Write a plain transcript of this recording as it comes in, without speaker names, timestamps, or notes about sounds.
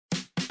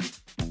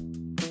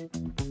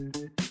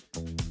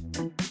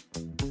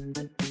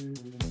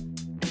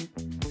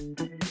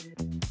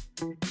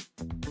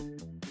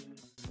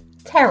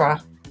Terror.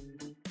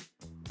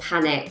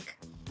 Panic.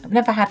 I've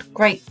never had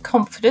great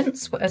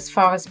confidence as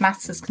far as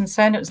maths is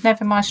concerned. It was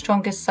never my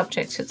strongest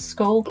subject at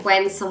school.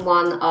 When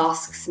someone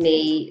asks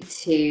me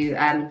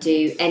to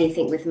do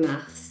anything with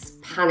maths,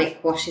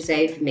 panic washes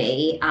over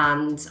me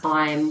and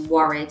I'm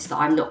worried that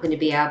I'm not going to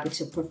be able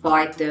to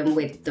provide them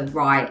with the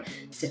right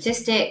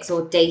statistics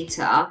or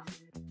data.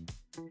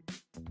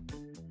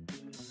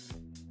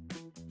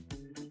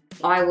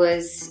 I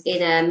was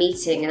in a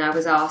meeting and I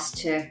was asked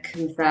to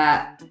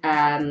convert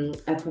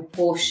a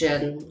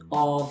proportion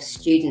of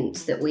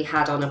students that we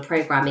had on a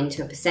programme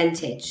into a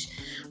percentage.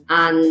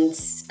 And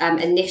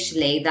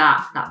initially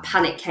that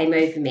panic came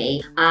over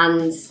me,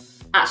 and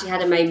actually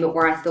had a moment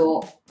where I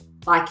thought,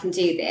 I can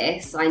do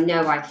this, I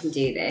know I can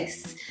do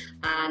this.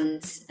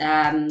 And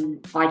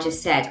I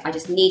just said, I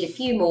just need a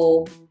few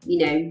more,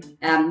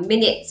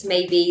 minutes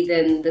maybe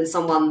than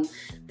someone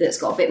that's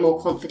got a bit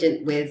more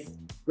confident with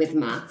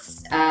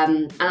maths,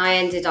 and I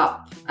ended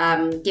up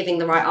giving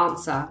the right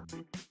answer.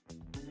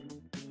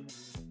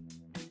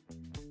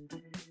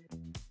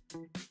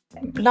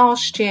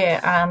 Last year,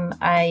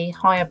 a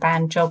higher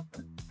band job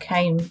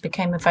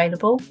became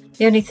available.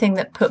 The only thing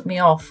that put me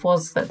off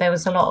was that there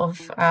was a lot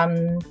of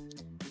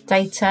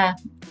data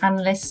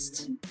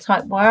analyst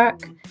type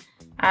work.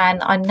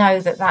 And I know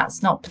that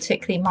that's not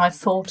particularly my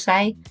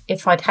forte.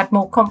 If I'd had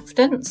more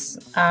confidence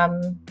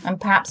and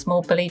perhaps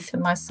more belief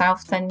in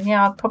myself, then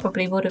yeah, I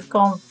probably would have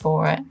gone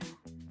for it.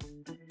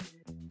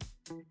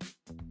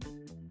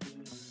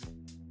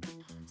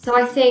 So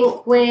I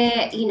think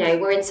we're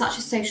in such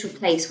a social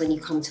place when you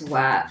come to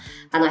work,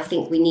 and I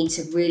think we need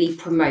to really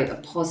promote a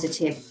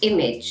positive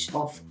image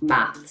of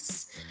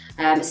maths,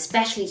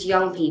 especially to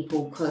young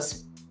people,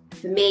 because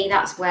for me,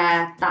 that's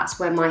where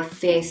my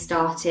fear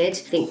started. I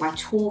think by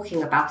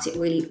talking about it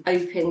really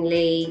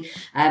openly,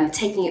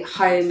 taking it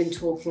home and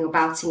talking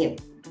about it,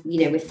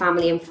 with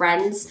family and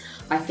friends,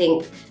 I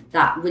think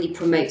that really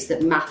promotes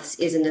that maths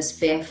isn't as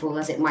fearful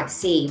as it might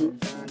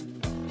seem.